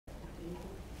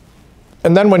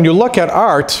And then when you look at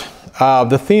art,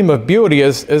 the theme of beauty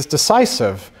is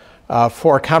decisive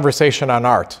for a conversation on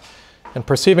art. And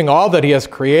perceiving all that he has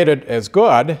created as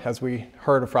good, as we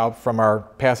heard from our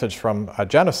passage from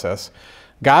Genesis,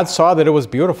 God saw that it was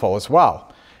beautiful as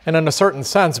well. And in a certain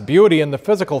sense, beauty in the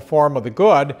physical form of the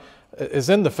good is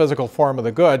in the physical form of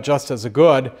the good, just as the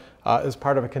good is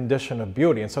part of a condition of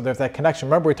beauty. And so there's that connection.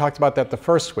 Remember, we talked about that the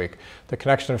first week, the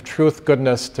connection of truth,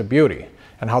 goodness to beauty,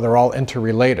 and how they're all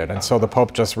interrelated. And so the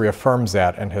Pope just reaffirms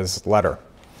that in his letter.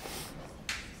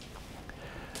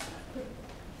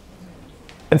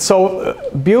 And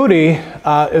so beauty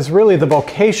is really the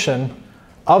vocation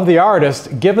of the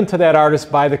artist, given to that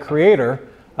artist by the Creator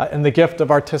in the gift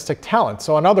of artistic talent.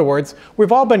 So in other words,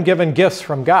 we've all been given gifts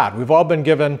from God. We've all been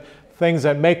given things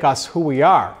that make us who we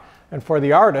are. And for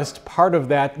the artist, part of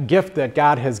that gift that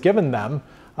God has given them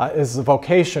is the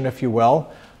vocation, if you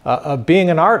will, of being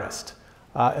an artist.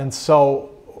 And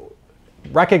so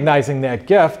recognizing that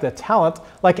gift, that talent,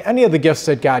 like any of the gifts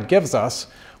that God gives us,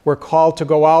 we're called to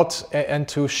go out and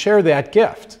to share that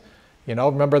gift. You know,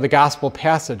 remember the gospel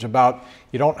passage about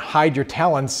you don't hide your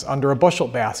talents under a bushel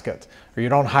basket, or you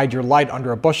don't hide your light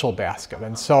under a bushel basket.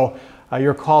 And so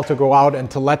you're called to go out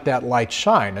and to let that light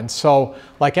shine. And so,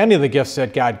 like any of the gifts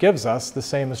that God gives us, the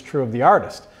same is true of the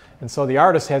artist. And so the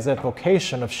artist has that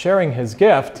vocation of sharing his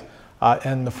gift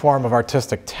in the form of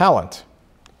artistic talent.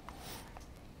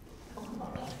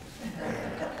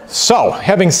 So,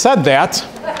 having said that,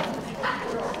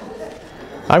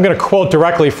 I'm going to quote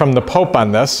directly from the Pope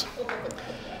on this.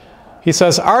 He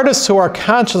says, artists who are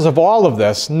conscious of all of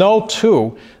this know,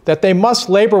 too, that they must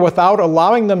labor without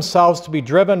allowing themselves to be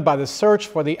driven by the search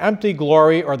for the empty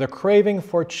glory or the craving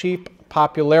for cheap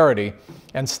popularity,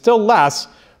 and still less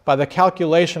by the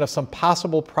calculation of some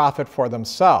possible profit for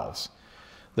themselves.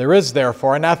 There is,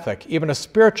 therefore, an ethic, even a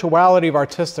spirituality of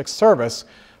artistic service,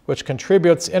 which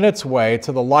contributes in its way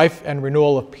to the life and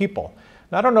renewal of people.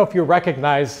 Now, I don't know if you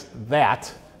recognize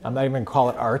that. I'm not even going to call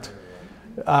it art.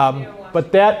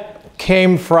 But that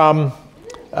came from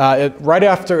right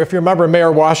after, if you remember,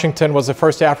 Mayor Washington was the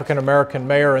first African-American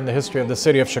mayor in the history of the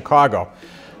city of Chicago.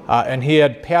 And he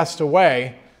had passed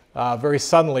away very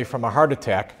suddenly from a heart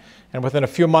attack. And within a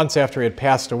few months after he had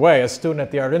passed away, a student at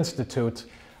the Art Institute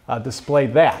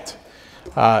displayed that.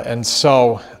 And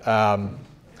so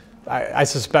I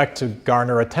suspect to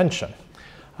garner attention.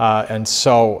 And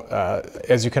so,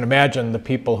 as you can imagine, the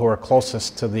people who are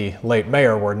closest to the late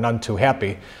mayor were none too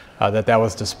happy that that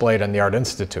was displayed in the Art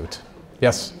Institute.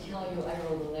 Yes? I tell you, I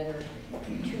wrote a letter to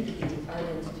the Art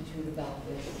Institute about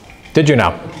this. Did you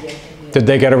now? Yes, did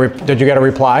you get a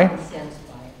reply? I'm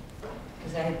satisfied,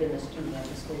 because I had been a student at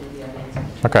the school of the Art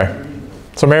Institute. Okay.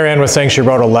 So Marianne was saying she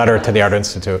wrote a letter to the Art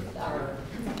Institute. Our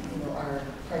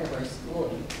part of our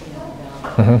school,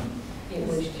 Mm-hmm. It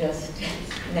was just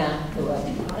not the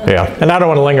way. Yeah, and I don't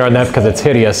want to linger on that because it's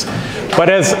hideous. But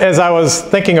as I was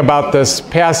thinking about this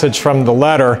passage from the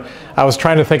letter, I was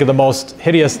trying to think of the most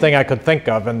hideous thing I could think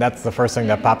of, and that's the first thing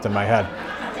that popped in my head.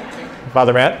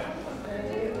 Father Matt?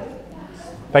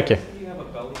 Thank you.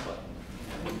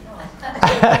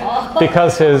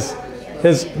 Because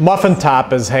his muffin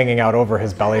top is hanging out over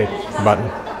his belly button.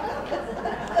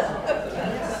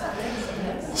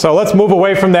 So let's move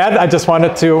away from that. I just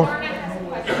wanted to...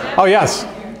 Oh, yes.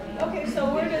 Okay,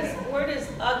 so where does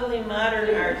ugly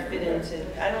modern art fit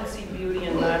into? I don't see beauty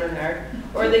in modern art.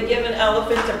 Or they give an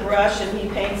elephant a brush and he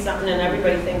paints something and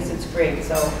everybody thinks it's great.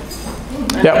 So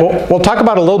yeah, we'll talk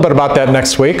about a little bit about that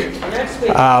next week. Next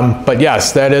week. But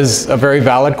yes, that is a very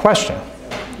valid question.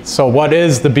 So what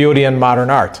is the beauty in modern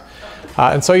art?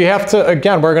 And so you have to,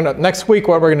 again, next week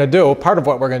what we're going to do, part of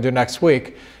what we're going to do next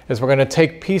week, is we're going to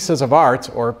take pieces of art,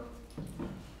 or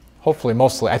hopefully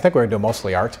mostly, I think we're going to do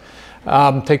mostly art,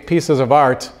 take pieces of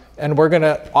art, and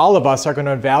all of us are going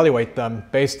to evaluate them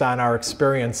based on our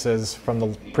experiences from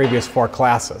the previous 4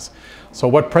 classes. So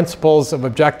what principles of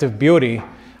objective beauty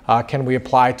can we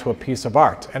apply to a piece of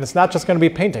art? And it's not just going to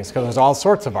be paintings, because there's all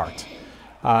sorts of art.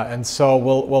 And so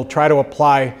we'll try to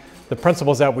apply the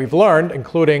principles that we've learned,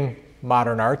 including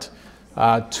modern art,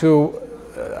 to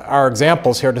our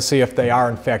examples here to see if they are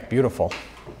in fact beautiful.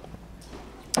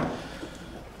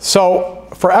 So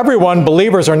for everyone,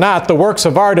 believers or not, the works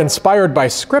of art inspired by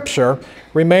Scripture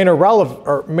remain a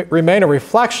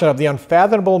reflection of the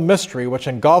unfathomable mystery which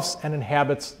engulfs and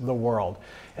inhabits the world.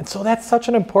 And so that's such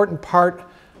an important part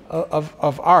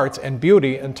of art and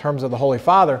beauty in terms of the Holy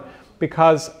Father,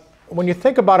 because when you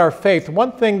think about our faith,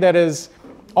 one thing that is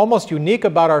almost unique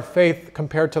about our faith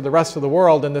compared to the rest of the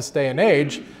world in this day and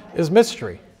age is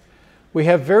mystery. We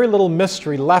have very little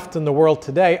mystery left in the world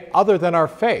today other than our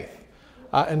faith.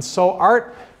 And so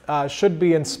art should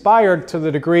be inspired to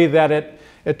the degree that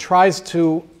it tries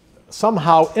to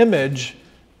somehow image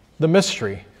the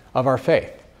mystery of our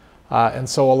faith. And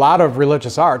so a lot of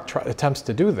religious art attempts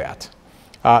to do that.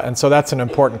 And so that's an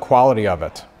important quality of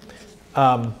it.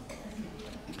 And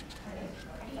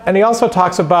he also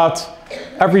talks about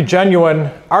every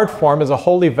genuine art form is a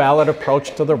wholly valid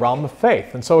approach to the realm of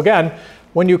faith. And so again,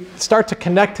 when you start to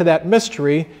connect to that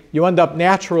mystery, you end up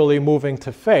naturally moving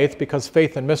to faith because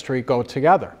faith and mystery go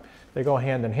together. They go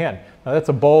hand in hand. Now that's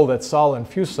a bowl that Saul and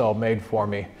Fuso made for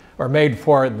me, or made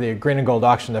for the Green and Gold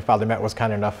auction that Father Matt was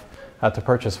kind enough to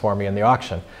purchase for me in the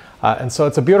auction. And so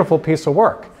it's a beautiful piece of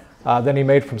work that he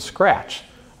made from scratch.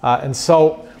 And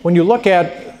so when you look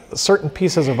at certain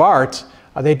pieces of art,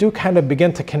 they do kind of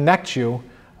begin to connect you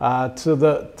to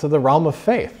the realm of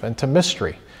faith and to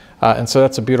mystery. And so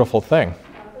that's a beautiful thing.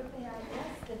 May I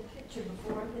ask the picture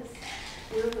before this?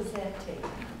 Where was that taken?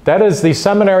 That is the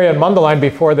seminary at Mundelein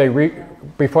before they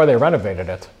renovated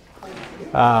it.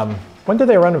 When did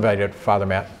they renovate it, Father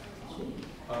Matt?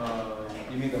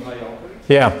 You mean the high altar?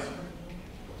 Yeah.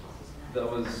 That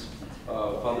was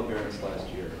Father Barron's last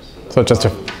year. So just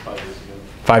 5 years ago.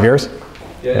 5 years?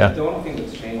 Yeah, the only thing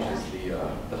that's changed is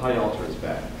the high altar is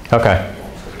back. Okay.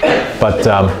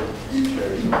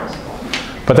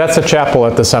 But that's a chapel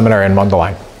at the seminary in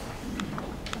Mundelein.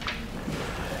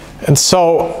 And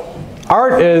so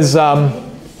art is,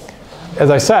 as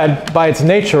I said, by its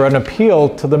nature, an appeal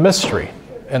to the mystery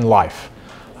in life.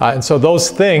 And so those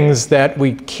things that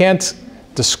we can't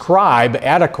describe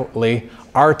adequately,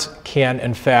 art can,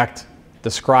 in fact,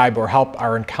 describe or help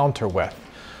our encounter with.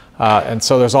 And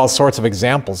so there's all sorts of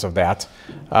examples of that.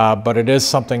 But it is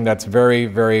something that's very,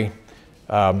 very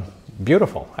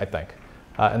beautiful, I think.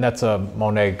 And that's a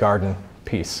Monet garden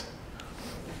piece.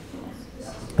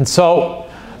 And so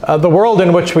the world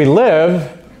in which we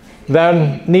live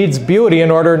then needs beauty in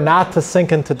order not to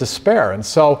sink into despair. And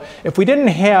so if we didn't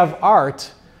have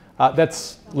art,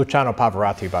 that's Luciano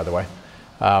Pavarotti, by the way,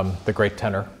 the great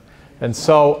tenor. And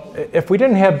so if we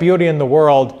didn't have beauty in the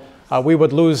world, we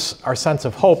would lose our sense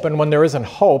of hope. And when there isn't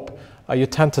hope, you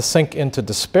tend to sink into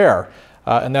despair.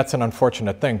 And that's an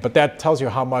unfortunate thing. But that tells you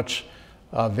how much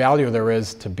value there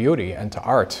is to beauty and to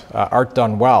art, art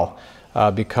done well,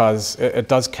 because it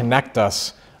does connect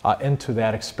us into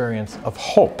that experience of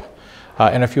hope.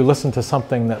 And if you listen to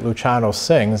something that Luciano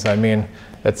sings, I mean,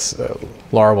 it's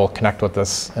Laura will connect with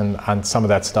us on some of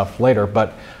that stuff later,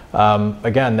 but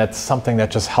again, that's something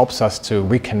that just helps us to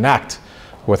reconnect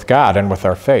with God and with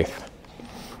our faith.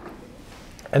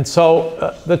 And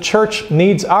so the church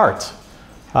needs art.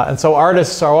 And so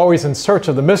artists are always in search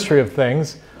of the mystery of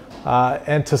things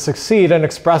and to succeed in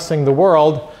expressing the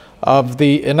world of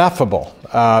the ineffable.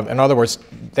 In other words,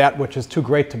 that which is too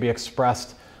great to be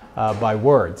expressed by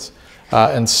words.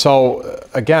 And so,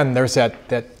 again, there's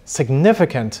that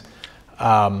significant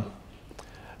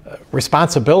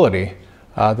responsibility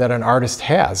that an artist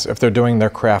has if they're doing their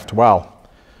craft well.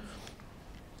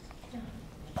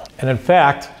 And in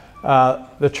fact,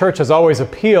 the church has always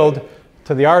appealed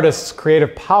to the artist's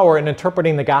creative power in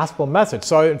interpreting the gospel message.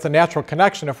 So it's a natural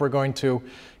connection if we're going to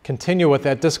continue with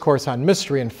that discourse on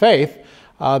mystery and faith,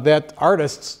 that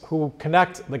artists who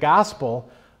connect the gospel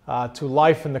to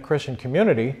life in the Christian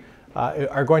community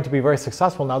are going to be very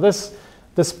successful. Now this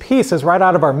piece is right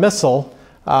out of our missal,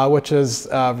 which is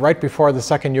right before the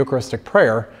second Eucharistic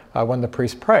prayer when the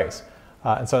priest prays.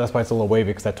 And so that's why it's a little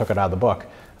wavy, because I took it out of the book.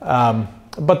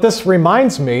 But this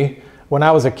reminds me, when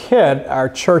I was a kid, our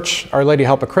church, Our Lady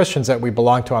Help of Christians that we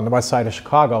belonged to on the west side of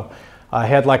Chicago,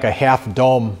 had like a half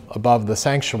dome above the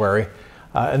sanctuary.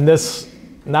 And this,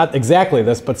 not exactly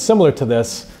this, but similar to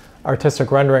this,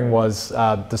 artistic rendering was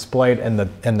displayed in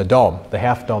the dome, the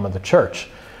half dome of the church.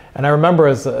 And I remember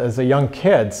as a young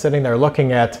kid sitting there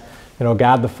looking at,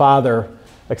 God the Father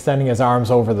extending his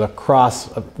arms over the cross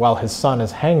while his son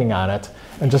is hanging on it,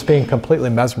 and just being completely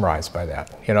mesmerized by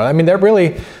that. I mean,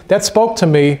 that spoke to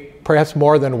me perhaps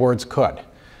more than words could.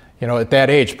 At that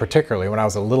age, particularly when I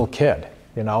was a little kid.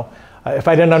 If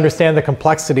I didn't understand the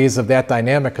complexities of that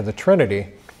dynamic of the Trinity,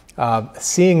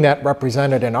 seeing that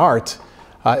represented in art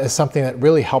is something that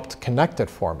really helped connect it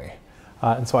for me.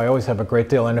 And so I always have a great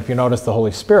deal. And if you notice, the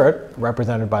Holy Spirit,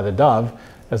 represented by the dove,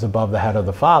 is above the head of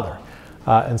the Father.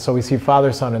 And so we see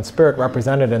Father, Son, and Spirit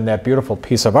represented in that beautiful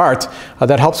piece of art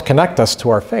that helps connect us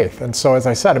to our faith. And so, as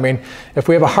I said, I mean, if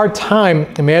we have a hard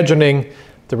time imagining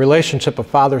the relationship of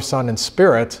Father, Son, and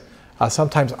Spirit,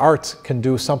 sometimes art can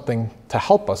do something to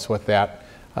help us with that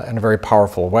in a very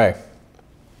powerful way.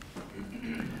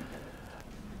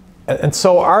 And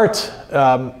so art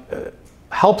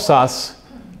helps us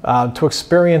to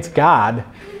experience God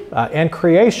and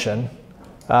creation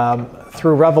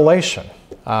through revelation.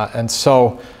 And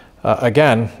so,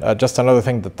 again, just another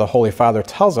thing that the Holy Father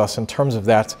tells us in terms of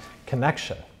that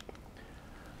connection.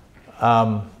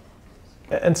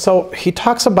 And so he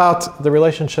talks about the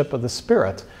relationship of the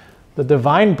Spirit. The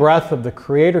divine breath of the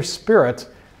Creator Spirit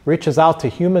reaches out to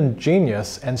human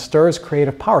genius and stirs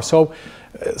creative power. So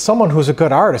someone who's a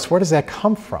good artist, where does that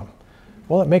come from?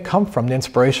 Well, it may come from the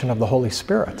inspiration of the Holy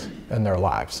Spirit in their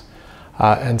lives.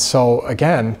 And so,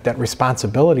 again, that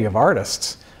responsibility of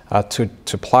artists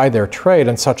to ply their trade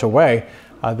in such a way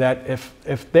that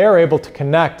if they're able to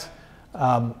connect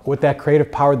with that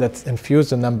creative power that's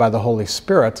infused in them by the Holy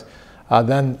Spirit,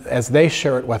 then as they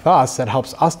share it with us, that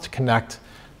helps us to connect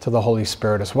to the Holy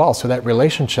Spirit as well. So that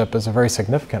relationship is a very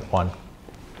significant one.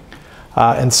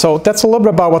 And so that's a little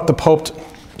bit about what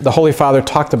the Holy Father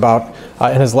talked about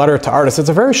in his letter to artists. It's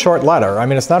a very short letter. I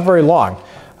mean, it's not very long,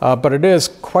 but it is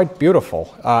quite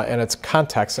beautiful in its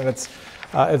context, and it's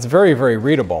very, very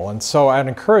readable. And so I'd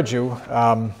encourage you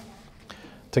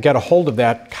to get a hold of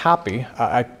that copy.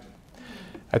 I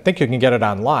think you can get it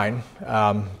online,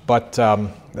 but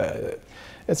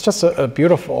it's just a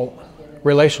beautiful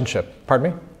relationship.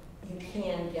 Pardon me? You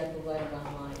can get the letter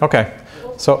online. Okay.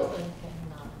 So,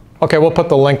 okay, we'll put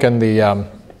the link in the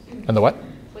what?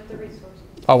 With the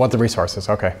resources. Oh, with the resources.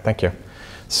 Okay, thank you.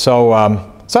 So,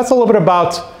 so that's a little bit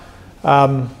about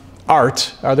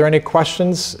art. Are there any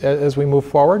questions as we move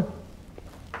forward?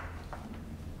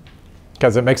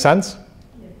 Does it make sense?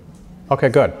 Okay,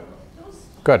 good.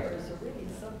 Good.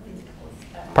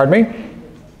 Pardon me?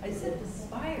 I said the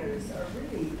spires are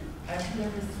really, I've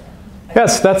never seen.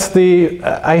 Yes, that's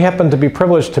I happen to be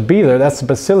privileged to be there. That's the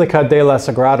Basilica de la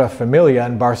Sagrada Familia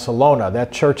in Barcelona.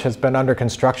 That church has been under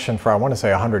construction for, I want to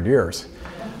say, 100 years.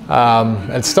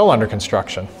 It's still under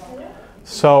construction.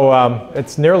 So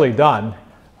it's nearly done,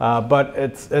 but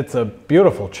it's a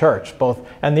beautiful church,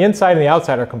 and the inside and the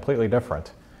outside are completely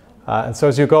different. And so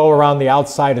as you go around the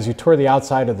outside, as you tour the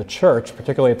outside of the church,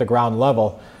 particularly at the ground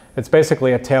level, it's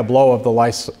basically a tableau of the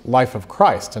life of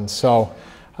Christ. And so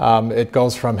it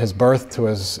goes from his birth to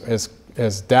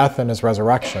his death and his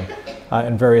resurrection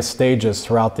in various stages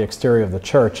throughout the exterior of the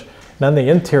church. And then the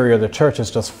interior of the church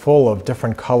is just full of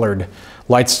different colored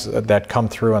lights that come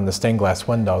through on the stained glass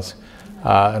windows,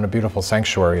 and a beautiful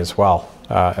sanctuary as well.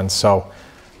 And so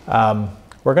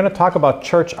we're going to talk about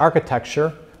church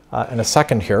architecture in a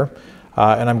second here,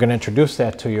 and I'm going to introduce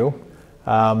that to you.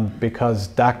 Because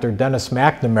Dr. Dennis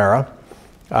McNamara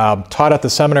taught at the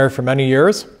seminary for many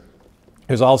years.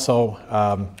 He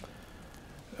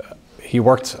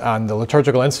worked on the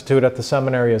Liturgical Institute at the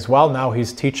seminary as well. Now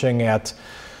he's teaching at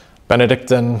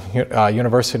Benedictine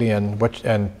University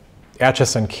in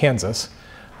Atchison, Kansas.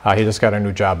 He just got a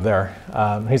new job there.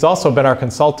 He's also been our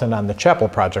consultant on the chapel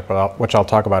project, which I'll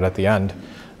talk about at the end,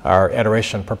 our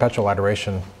Perpetual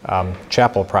Adoration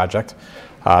chapel project.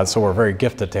 So we're very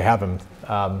gifted to have him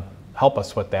help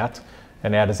us with that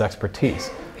and add his expertise.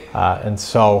 And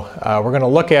so we're going to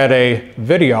look at a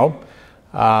video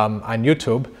on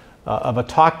YouTube of a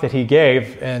talk that he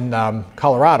gave in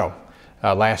Colorado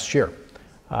last year.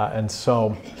 And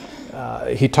so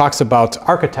he talks about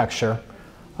architecture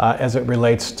as it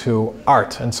relates to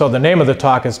art. And so the name of the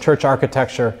talk is Church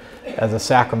Architecture as a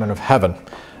Sacrament of Heaven.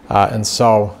 And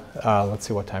so let's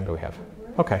see, what time do we have?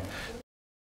 Okay.